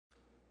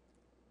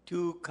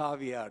two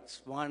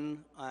caveats.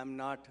 One, I'm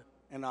not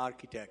an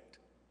architect.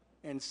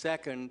 And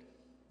second,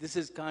 this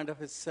is kind of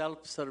a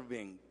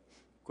self-serving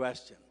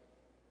question.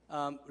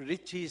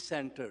 Ritchie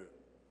Center,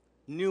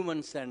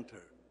 Newman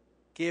Center,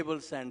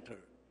 Cable Center,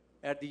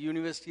 at the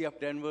University of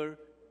Denver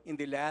in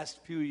the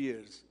last few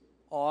years,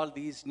 all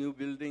these new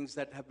buildings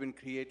that have been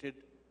created,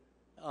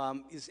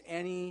 is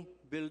any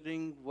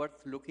building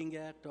worth looking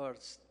at or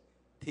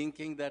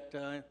thinking that,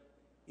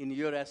 in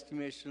your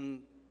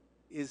estimation,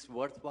 is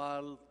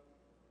worthwhile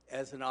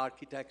as an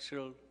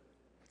architectural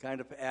kind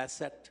of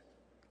asset?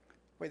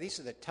 Boy, these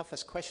are the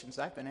toughest questions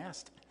I've been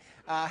asked.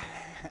 I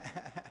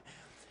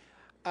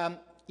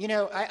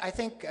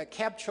think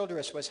Cab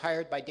Childress was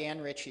hired by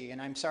Dan Ritchie,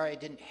 and I'm sorry I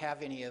didn't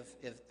have any of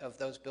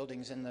those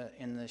buildings in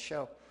the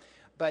show.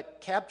 But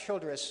Cab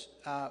Childress,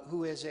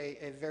 who is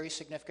a very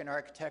significant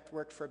architect,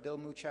 worked for Bill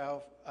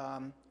Muchow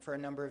for a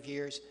number of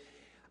years.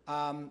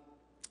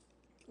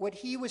 What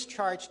he was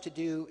charged to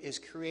do is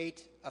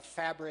create a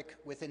fabric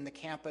within the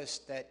campus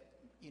that,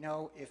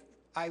 if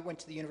I went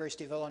to the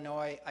University of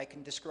Illinois, I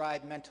can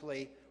describe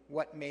mentally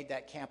what made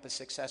that campus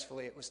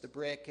successfully. It was the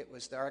brick, it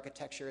was the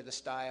architecture, the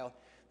style.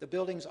 The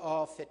buildings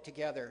all fit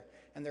together,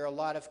 and there are a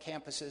lot of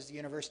campuses. The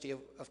University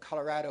of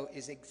Colorado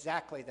is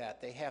exactly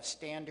that. They have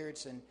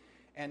standards,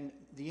 and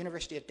the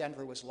University of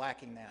Denver was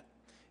lacking that.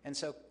 And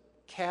so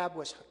Cab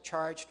was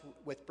charged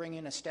with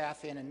bringing a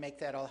staff in and make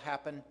that all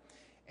happen.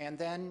 And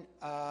then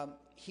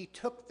he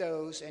took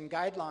those, and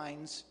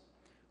guidelines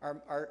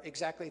are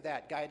exactly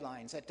that,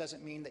 guidelines. That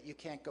doesn't mean that you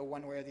can't go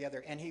one way or the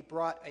other. And he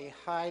brought a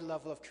high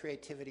level of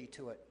creativity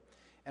to it.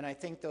 And I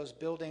think those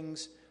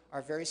buildings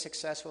are very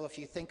successful. If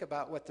you think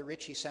about what the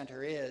Ritchie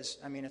Center is,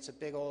 I mean, it's a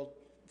big old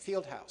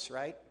field house,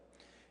 right?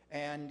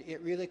 And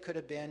it really could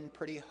have been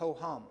pretty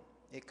ho-hum.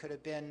 It could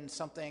have been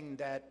something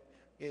that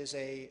is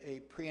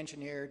a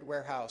pre-engineered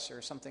warehouse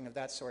or something of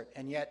that sort.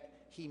 And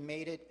yet he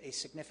made it a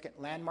significant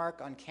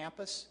landmark on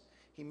campus.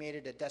 He made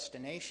it a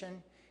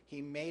destination. He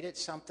made it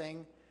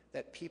something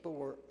that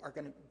people are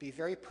going to be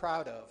very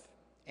proud of.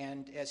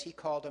 And as he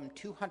called them,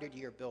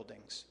 200-year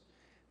buildings,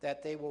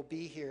 that they will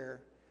be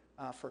here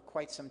for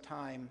quite some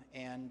time,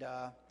 and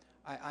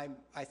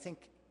I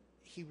think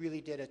he really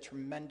did a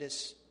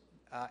tremendous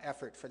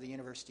effort for the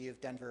University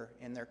of Denver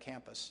in their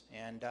campus,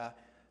 and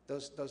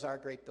those are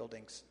great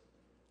buildings.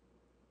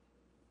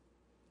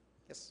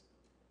 Yes?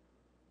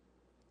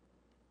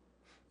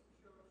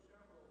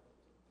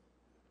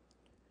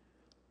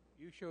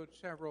 You showed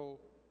several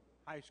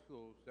high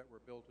schools that were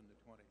built in the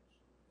 20s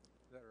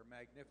that are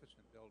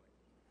magnificent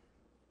buildings.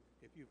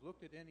 If you've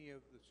looked at any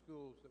of the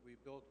schools that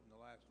we've built in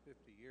the last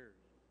 50 years,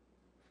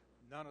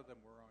 none of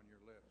them were on your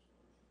list.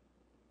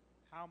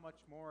 How much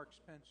more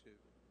expensive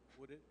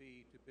would it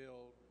be to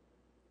build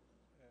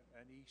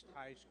an East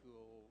High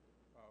School,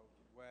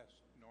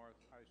 West, North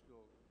High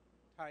School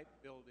type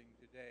building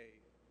today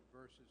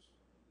versus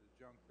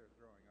the junk they're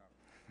throwing up?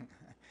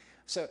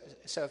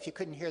 So if you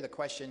couldn't hear the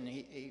question,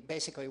 he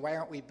basically, why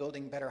aren't we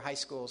building better high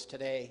schools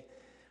today,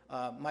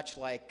 much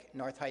like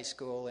North High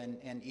School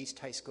and East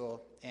High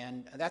School?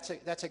 And that's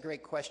a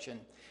great question.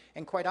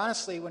 And quite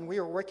honestly, when we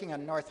were working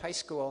on North High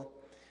School,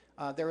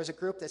 there was a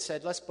group that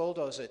said, let's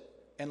bulldoze it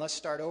and let's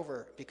start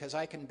over because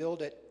I can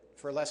build it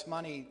for less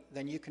money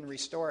than you can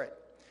restore it.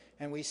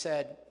 And we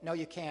said, no,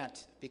 you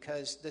can't,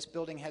 because this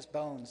building has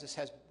bones. This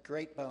has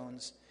great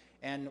bones.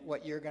 And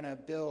what you're going to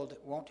build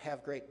won't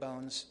have great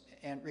bones,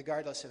 and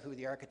regardless of who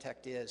the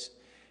architect is.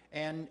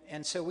 And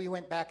so we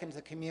went back into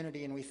the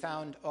community and we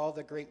found all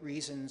the great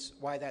reasons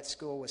why that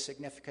school was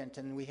significant.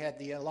 And we had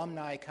the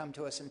alumni come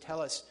to us and tell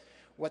us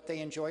what they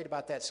enjoyed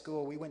about that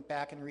school. We went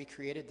back and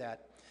recreated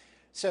that.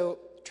 So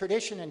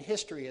tradition and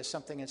history is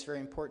something that's very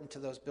important to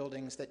those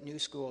buildings that new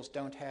schools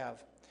don't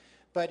have.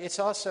 But it's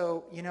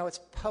also, it's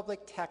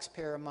public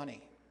taxpayer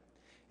money.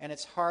 And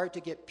it's hard to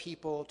get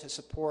people to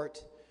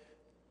support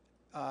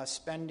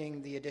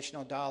spending the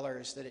additional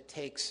dollars that it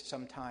takes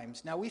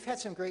sometimes. Now, we've had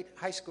some great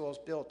high schools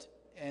built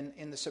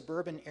in the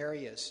suburban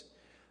areas.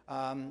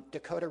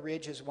 Dakota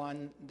Ridge is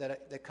one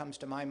that comes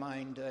to my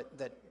mind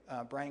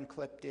that Brian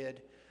Klipp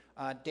did.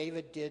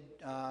 David did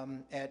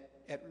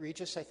at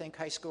Regis, I think,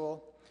 High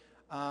School.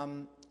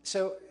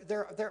 So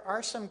there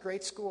are some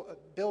great school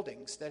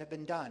buildings that have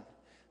been done,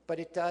 but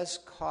it does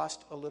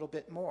cost a little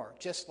bit more,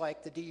 just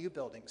like the DU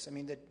buildings. I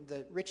mean,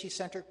 the Ritchie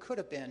Center could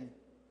have been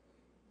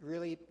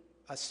really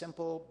a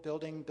simple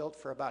building built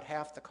for about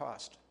half the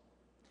cost.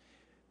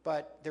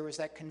 But there was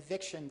that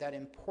conviction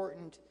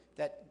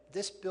that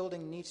this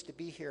building needs to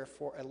be here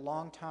for a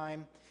long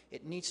time.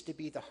 It needs to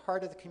be the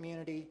heart of the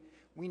community.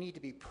 We need to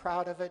be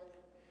proud of it,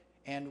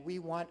 and we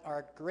want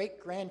our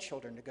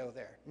great-grandchildren to go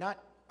there.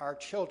 Not our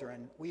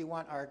children. We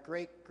want our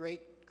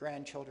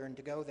great-great-grandchildren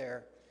to go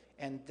there,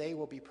 and they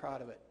will be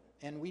proud of it.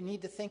 And we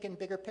need to think in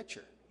bigger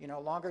picture,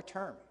 longer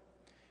term.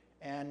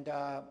 And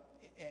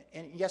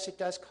yes, it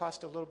does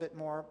cost a little bit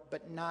more,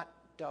 but not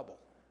double.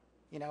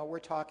 We're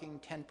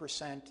talking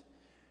 10%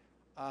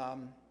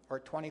 or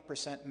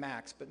 20%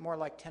 max, but more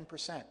like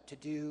 10% to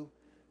do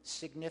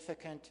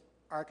significant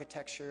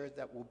architecture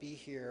that will be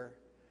here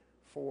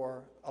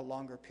for a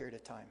longer period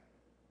of time.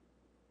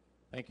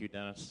 Thank you,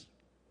 Dennis.